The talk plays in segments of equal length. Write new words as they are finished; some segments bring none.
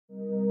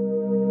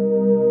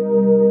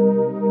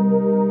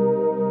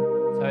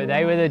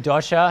they were the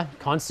dosha,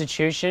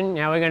 constitution.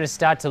 Now we're going to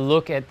start to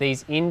look at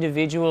these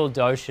individual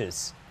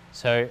doshas.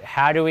 So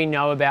how do we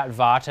know about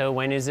Vata?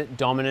 When is it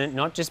dominant?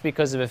 Not just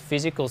because of a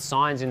physical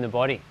signs in the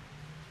body.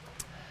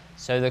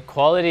 So the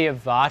quality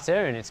of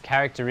Vata and its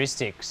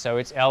characteristics. So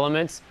its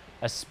elements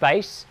are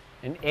space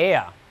and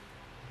air.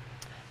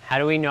 How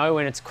do we know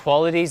when its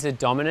qualities are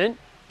dominant?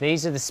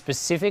 These are the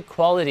specific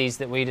qualities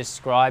that we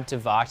describe to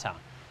Vata.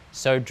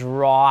 So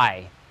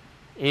dry,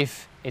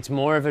 if it's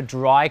more of a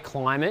dry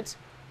climate,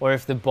 or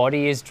if the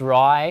body is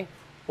dry,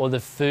 or the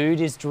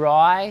food is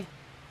dry,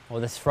 or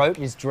the throat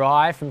is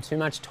dry from too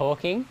much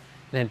talking,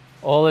 then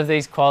all of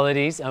these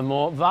qualities are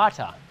more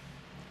Vata.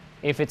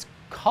 If it's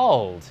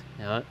cold,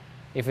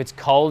 if it's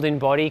cold in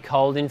body,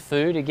 cold in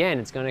food, again,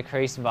 it's going to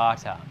increase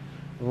Vata.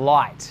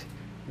 Light.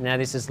 Now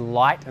this is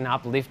light and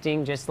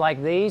uplifting, just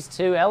like these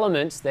two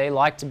elements, they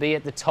like to be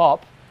at the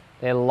top.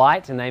 They're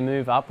light and they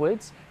move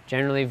upwards.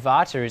 Generally,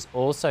 Vata is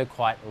also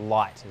quite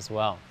light as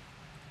well.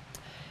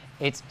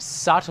 It's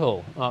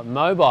subtle,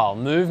 mobile,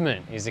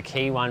 movement is a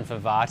key one for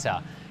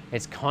Vata.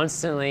 It's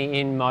constantly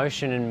in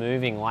motion and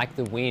moving like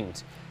the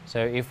wind. So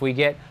if we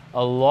get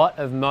a lot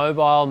of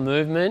mobile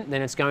movement,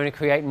 then it's going to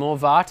create more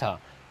Vata.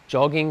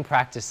 Jogging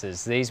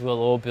practices, these will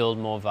all build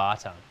more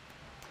Vata.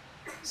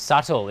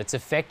 Subtle, its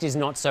effect is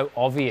not so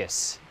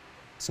obvious.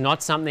 It's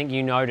not something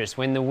you notice.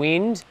 When the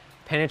wind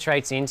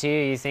penetrates into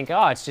you, you think,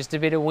 oh, it's just a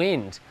bit of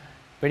wind.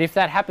 But if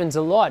that happens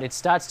a lot, it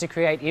starts to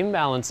create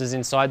imbalances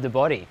inside the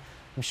body.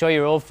 I'm sure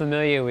you're all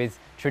familiar with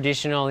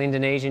traditional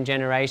Indonesian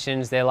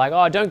generations. They're like,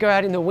 oh, don't go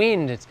out in the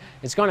wind.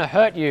 It's going to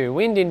hurt you.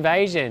 Wind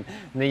invasion.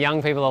 And the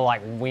young people are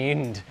like,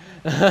 wind.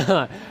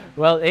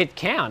 Well, it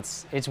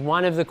counts. It's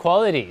one of the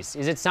qualities.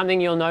 Is it something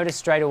you'll notice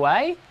straight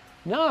away?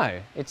 No,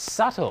 it's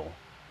subtle.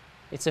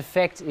 Its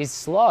effect is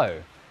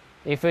slow.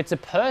 If it's a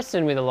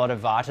person with a lot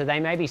of Vata, they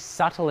may be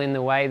subtle in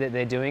the way that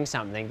they're doing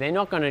something. They're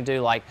not going to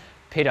do like,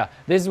 Pitta,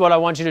 this is what I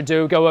want you to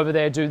do, go over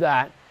there, do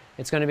that.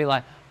 It's going to be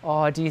like,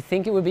 oh, do you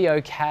think it would be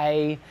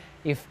okay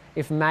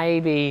if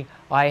maybe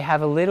I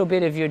have a little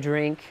bit of your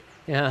drink?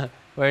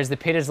 Whereas the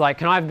Pitta's like,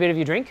 can I have a bit of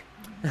your drink?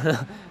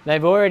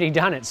 They've already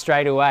done it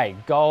straight away,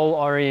 goal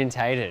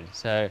orientated.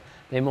 So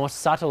they're more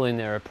subtle in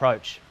their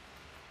approach.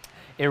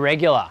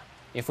 Irregular.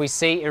 If we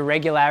see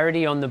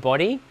irregularity on the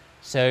body,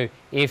 so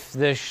if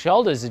the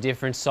shoulders are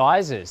different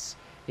sizes,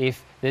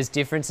 if there's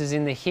differences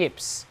in the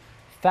hips,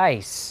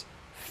 face,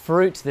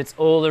 fruit that's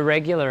all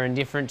irregular in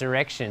different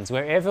directions.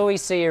 Wherever we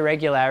see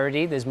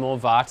irregularity, there's more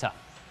Vata.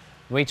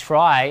 We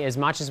try as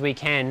much as we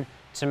can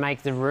to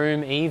make the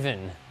room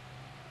even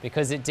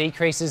because it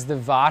decreases the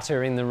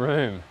Vata in the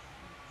room.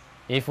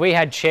 If we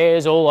had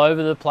chairs all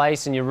over the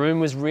place and your room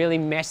was really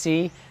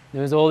messy,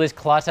 there was all this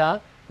clutter,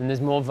 then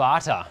there's more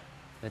Vata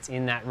that's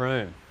in that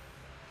room.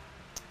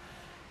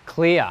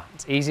 Clear,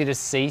 it's easy to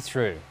see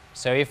through.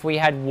 So if we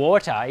had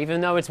water,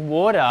 even though it's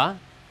water,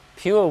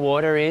 pure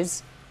water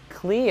is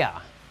clear.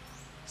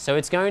 So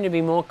it's going to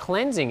be more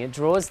cleansing. It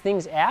draws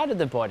things out of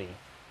the body.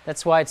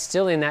 That's why it's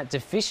still in that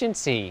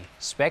deficiency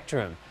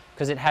spectrum,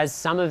 because it has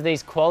some of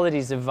these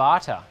qualities of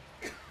Vata.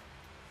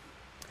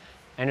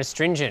 And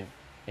astringent,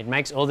 it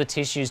makes all the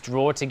tissues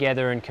draw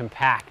together and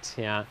compact.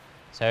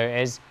 So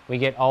as we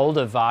get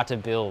older,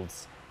 Vata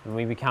builds and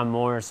we become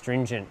more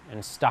astringent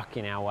and stuck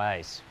in our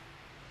ways.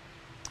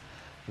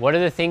 What are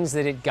the things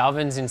that it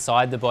governs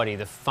inside the body?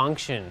 The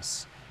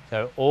functions.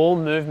 So all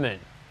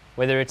movement,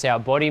 whether it's our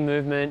body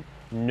movement,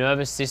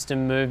 nervous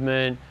system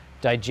movement,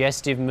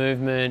 digestive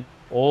movement,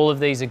 all of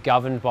these are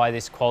governed by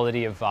this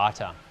quality of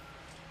Vata.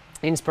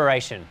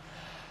 Inspiration,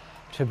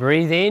 to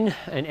breathe in,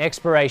 and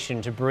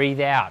expiration, to breathe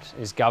out,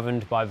 is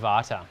governed by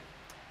Vata.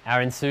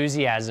 Our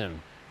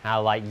enthusiasm,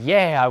 our like,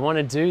 yeah, I want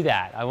to do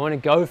that, I want to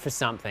go for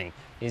something,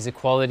 is a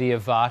quality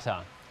of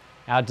Vata.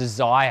 Our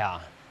desire,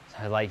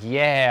 so like,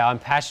 yeah, I'm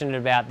passionate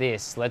about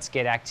this, let's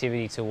get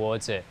activity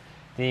towards it.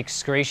 The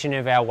excretion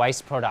of our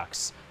waste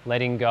products,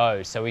 letting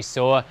go. So we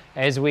saw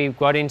as we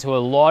got into a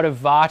lot of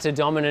Vata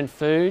dominant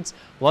foods,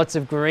 lots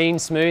of green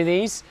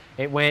smoothies,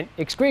 it went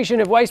excretion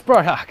of waste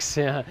products.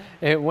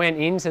 It went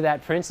into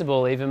that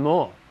principle even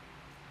more.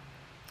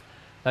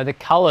 So the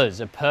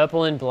colors are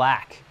purple and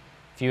black.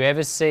 If you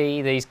ever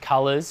see these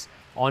colors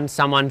on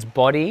someone's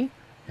body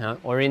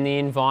or in the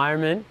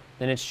environment,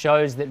 then it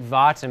shows that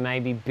Vata may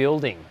be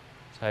building.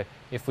 So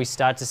if we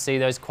start to see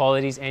those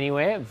qualities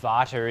anywhere,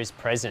 Vata is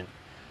present.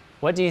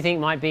 What do you think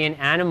might be an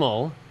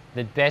animal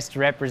that best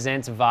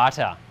represents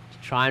Vata?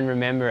 Try and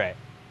remember it.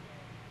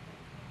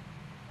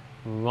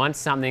 We want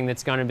something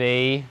that's going to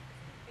be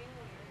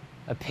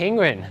a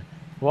penguin.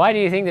 Why do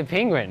you think the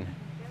penguin?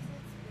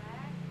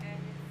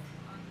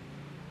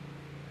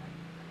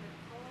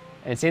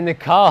 It's in the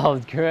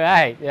cold,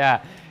 great,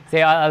 yeah.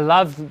 See, I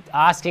love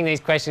asking these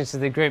questions to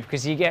the group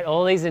because you get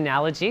all these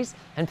analogies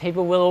and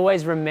people will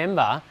always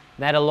remember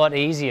that a lot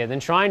easier than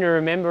trying to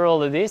remember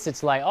all of this.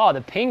 It's like, oh,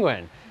 the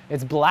penguin,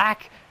 it's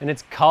black and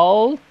it's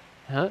cold.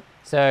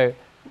 So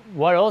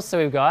what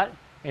also we've got,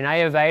 in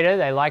Ayurveda,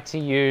 they like to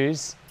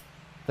use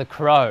the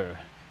crow.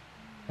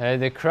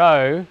 The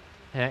crow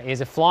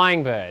is a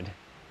flying bird.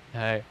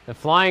 The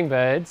flying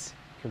birds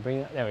Can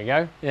bring that, there we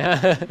go.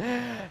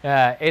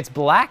 Yeah. It's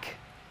black.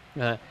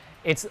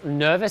 It's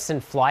nervous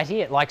and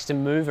flighty. It likes to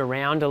move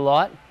around a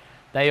lot.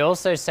 They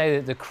also say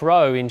that the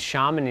crow in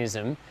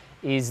shamanism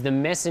is the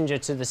messenger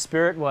to the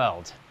spirit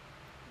world.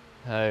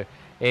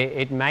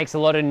 It makes a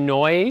lot of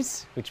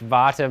noise, which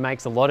Vata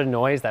makes a lot of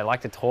noise. They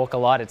like to talk a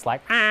lot. It's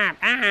like,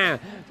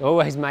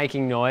 always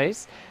making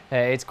noise.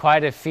 It's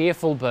quite a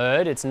fearful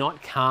bird. It's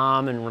not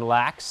calm and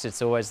relaxed.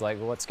 It's always like,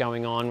 what's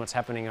going on? What's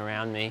happening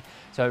around me?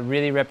 So it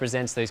really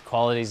represents these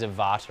qualities of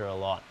Vata a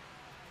lot.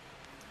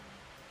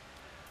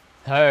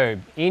 So,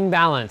 in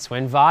balance.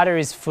 When Vata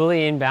is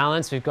fully in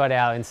balance, we've got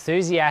our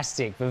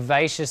enthusiastic,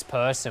 vivacious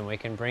person. We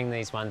can bring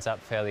these ones up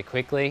fairly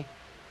quickly.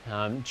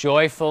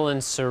 Joyful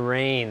and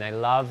serene. They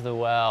love the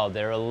world.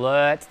 They're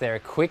alert. They're a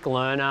quick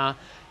learner.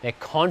 They're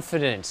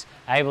confident,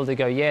 able to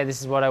go, yeah,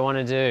 this is what I want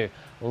to do.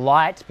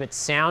 Light but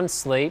sound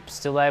sleep,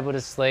 still able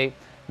to sleep.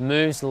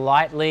 Moves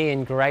lightly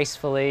and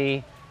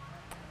gracefully.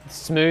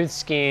 Smooth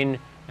skin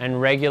and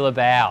regular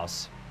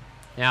bowels.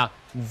 Now,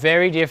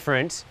 very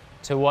different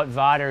to what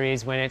Vata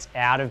is when it's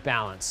out of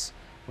balance.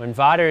 When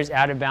Vata is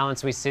out of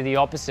balance, we see the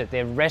opposite.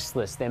 They're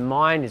restless. Their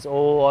mind is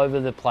all over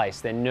the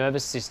place. Their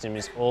nervous system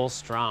is all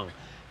strung.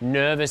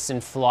 Nervous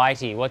and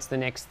flighty. What's the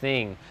next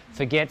thing?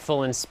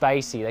 Forgetful and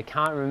spacey. They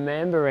can't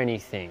remember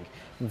anything.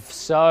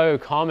 So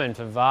common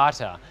for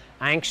Vata.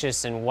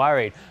 Anxious and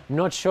worried. I'm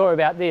not sure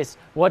about this.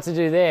 What to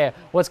do there?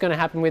 What's going to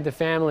happen with the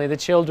family, the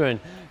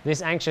children?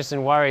 This anxious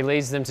and worry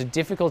leads them to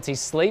difficulty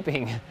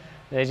sleeping.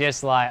 They're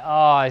just like,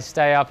 oh, I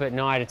stay up at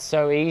night. It's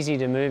so easy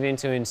to move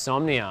into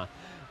insomnia.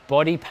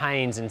 Body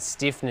pains and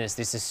stiffness,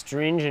 this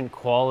astringent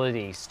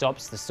quality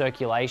stops the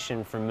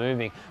circulation from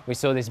moving. We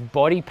saw this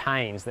body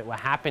pains that were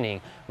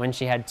happening when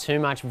she had too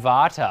much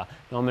Vata,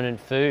 dominant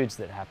foods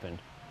that happened.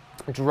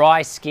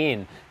 Dry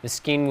skin, the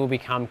skin will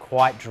become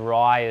quite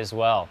dry as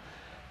well.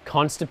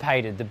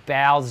 Constipated, the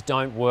bowels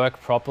don't work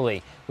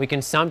properly. We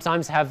can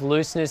sometimes have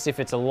looseness if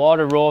it's a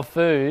lot of raw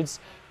foods,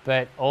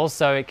 but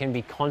also it can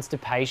be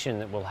constipation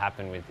that will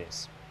happen with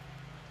this.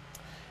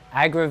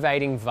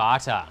 Aggravating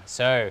Vata.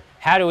 So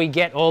how do we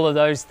get all of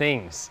those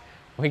things?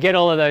 We get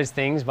all of those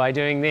things by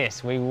doing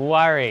this. We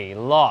worry,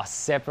 loss,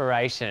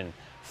 separation,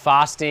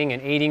 fasting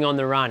and eating on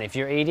the run. If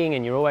you're eating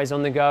and you're always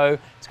on the go,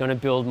 it's going to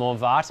build more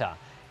Vata.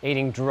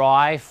 Eating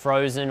dry,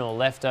 frozen or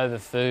leftover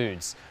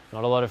foods,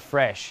 not a lot of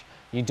fresh.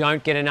 You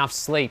don't get enough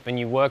sleep and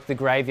you work the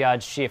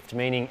graveyard shift,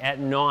 meaning at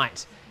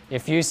night.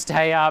 If you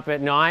stay up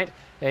at night,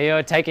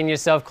 you're taking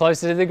yourself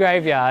closer to the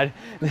graveyard.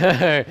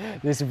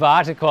 This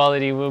Vata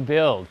quality will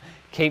build.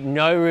 Keep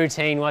no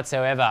routine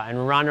whatsoever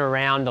and run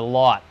around a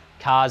lot.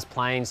 Cars,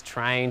 planes,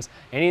 trains,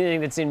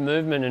 anything that's in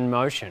movement and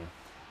motion.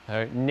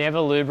 Never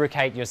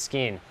lubricate your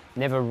skin.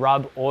 Never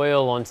rub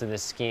oil onto the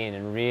skin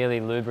and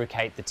really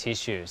lubricate the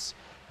tissues.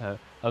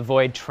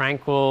 Avoid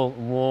tranquil,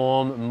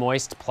 warm,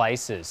 moist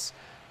places.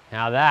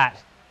 Now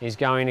that is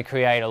going to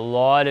create a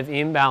lot of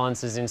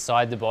imbalances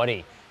inside the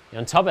body.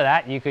 On top of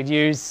that, you could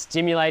use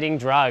stimulating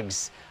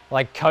drugs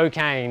like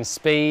cocaine,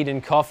 speed,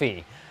 and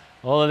coffee.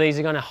 All of these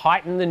are going to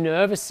heighten the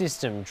nervous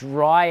system,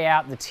 dry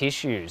out the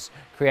tissues,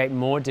 create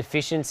more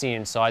deficiency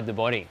inside the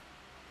body.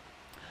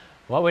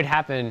 What would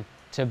happen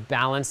to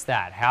balance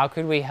that? How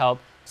could we help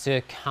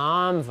to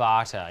calm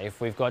Vata? If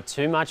we've got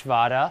too much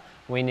Vata,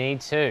 we need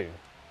to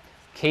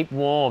keep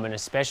warm, and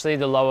especially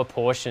the lower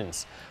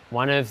portions.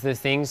 One of the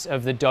things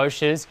of the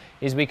doshas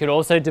is we could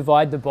also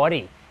divide the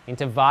body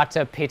into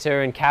Vata, Pitta,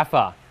 and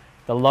Kapha.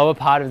 The lower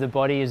part of the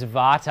body is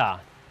Vata.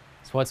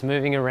 It's what's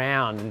moving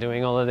around and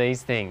doing all of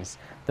these things.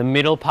 The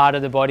middle part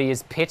of the body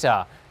is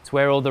Pitta. It's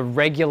where all the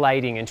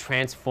regulating and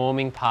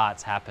transforming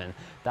parts happen.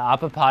 The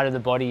upper part of the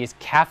body is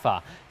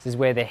Kapha. This is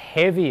where the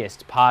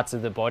heaviest parts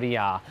of the body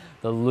are.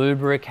 The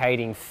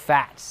lubricating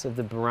fats of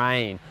the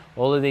brain.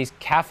 All of these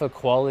Kapha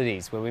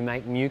qualities where we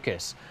make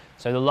mucus.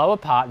 So the lower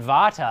part,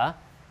 Vata,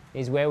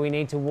 is where we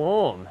need to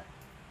warm.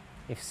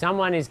 If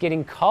someone is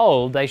getting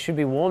cold, they should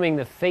be warming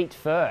the feet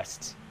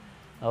first.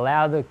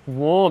 Allow the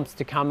warmth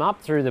to come up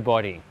through the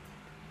body.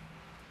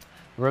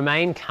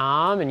 Remain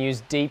calm and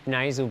use deep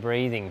nasal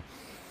breathing.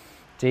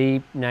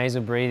 Deep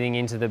nasal breathing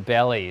into the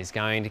belly is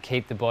going to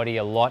keep the body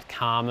a lot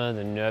calmer,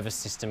 the nervous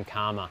system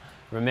calmer.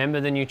 Remember,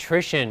 the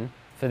nutrition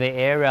for the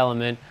air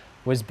element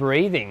was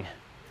breathing.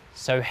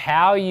 So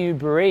how you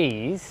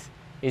breathe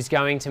is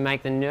going to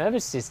make the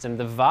nervous system,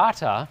 the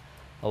Vata,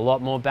 a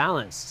lot more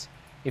balanced.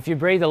 If you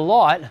breathe a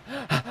lot,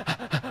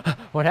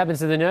 what happens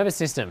to the nervous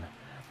system?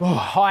 Oh,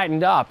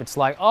 heightened up. It's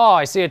like, oh,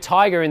 I see a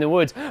tiger in the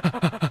woods.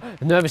 The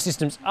nervous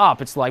system's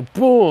up. It's like,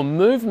 boom,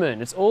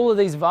 movement. It's all of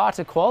these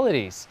Vata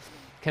qualities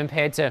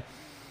compared to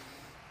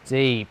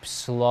deep,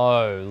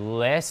 slow,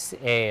 less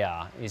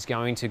air is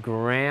going to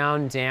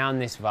ground down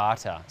this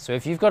Vata. So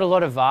if you've got a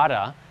lot of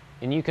Vata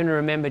and you can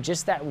remember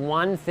just that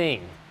one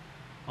thing,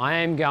 I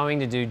am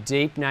going to do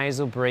deep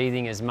nasal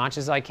breathing as much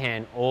as I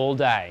can all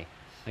day.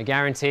 I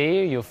guarantee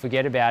you, you'll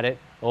forget about it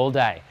all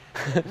day.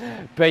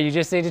 But you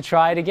just need to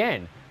try it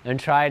again. And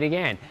try it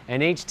again.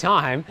 And each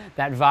time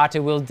that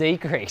Vata will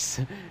decrease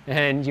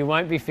and you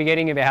won't be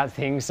forgetting about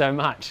things so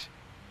much.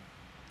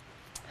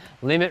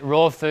 Limit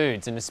raw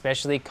foods and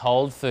especially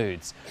cold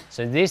foods.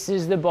 So this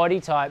is the body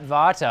type,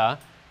 Vata,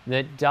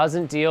 that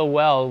doesn't deal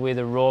well with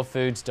a raw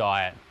foods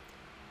diet.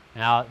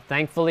 Now,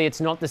 thankfully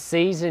it's not the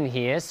season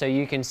here, so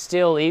you can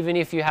still, even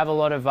if you have a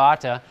lot of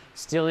Vata,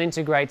 still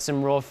integrate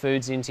some raw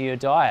foods into your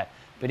diet.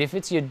 But if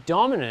it's your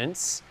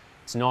dominance,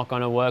 it's not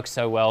going to work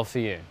so well for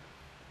you.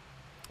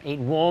 Eat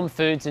warm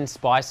foods and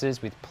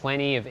spices with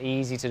plenty of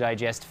easy to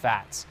digest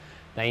fats.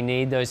 They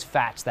need those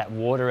fats, that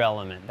water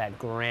element, that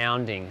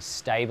grounding,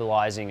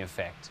 stabilizing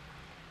effect.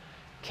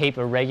 Keep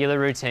a regular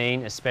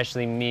routine,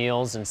 especially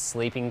meals and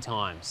sleeping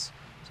times.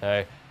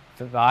 So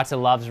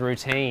Vata loves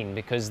routine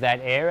because that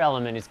air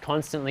element is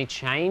constantly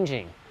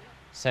changing.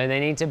 So they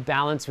need to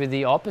balance with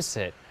the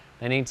opposite.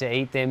 They need to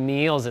eat their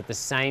meals at the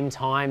same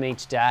time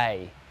each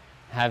day,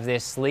 have their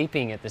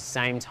sleeping at the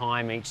same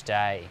time each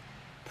day,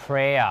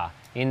 prayer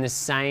in the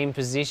same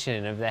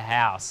position of the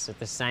house at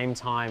the same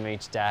time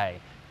each day.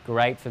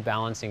 Great for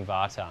balancing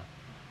Vata.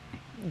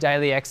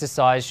 Daily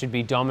exercise should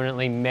be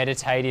dominantly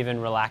meditative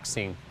and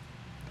relaxing.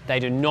 They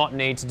do not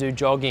need to do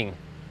jogging.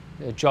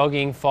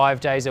 Jogging 5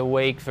 days a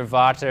week for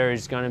Vata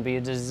is going to be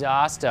a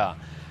disaster.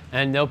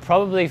 And they'll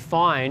probably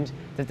find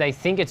that they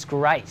think it's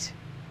great.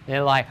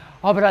 They're like,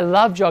 oh, but I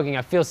love jogging.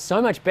 I feel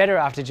so much better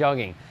after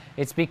jogging.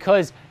 It's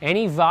because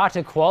any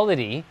Vata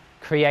quality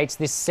creates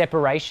this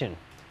separation.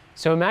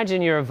 So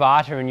imagine you're a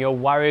Vata and you're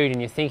worried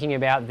and you're thinking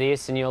about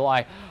this and you're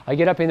like, I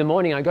get up in the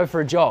morning, I go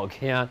for a jog,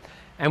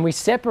 and we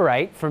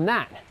separate from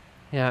that.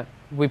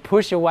 We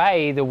push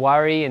away the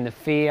worry and the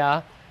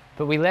fear,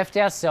 but we left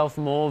ourselves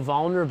more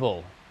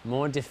vulnerable,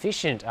 more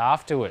deficient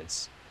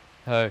afterwards.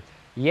 So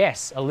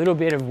yes, a little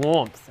bit of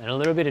warmth and a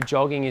little bit of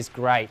jogging is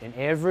great, and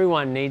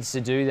everyone needs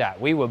to do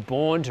that. We were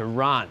born to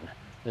run.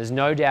 There's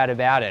no doubt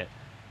about it.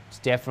 It's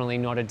definitely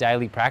not a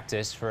daily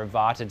practice for a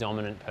Vata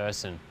dominant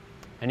person.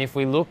 And if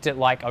we looked at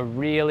like a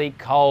really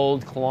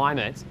cold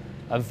climate,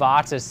 a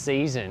Vata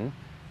season,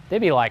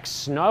 there'd be like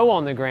snow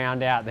on the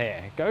ground out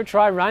there. Go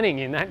try running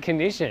in that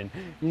condition.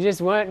 You just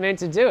weren't meant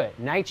to do it.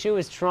 Nature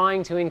was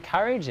trying to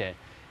encourage it.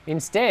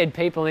 Instead,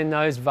 people in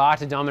those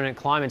Vata dominant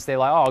climates, they're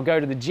like, oh, I'll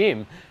go to the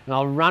gym and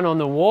I'll run on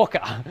the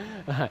walker.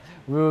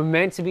 We were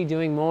meant to be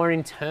doing more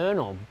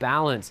internal,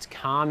 balanced,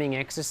 calming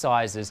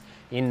exercises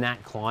in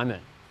that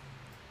climate.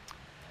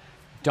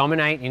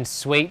 Dominate in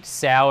sweet,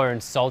 sour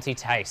and salty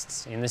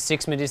tastes. In the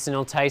 6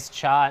 medicinal taste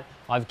chart,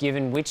 I've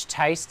given which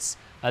tastes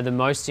are the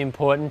most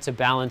important to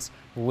balance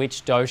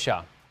which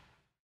dosha.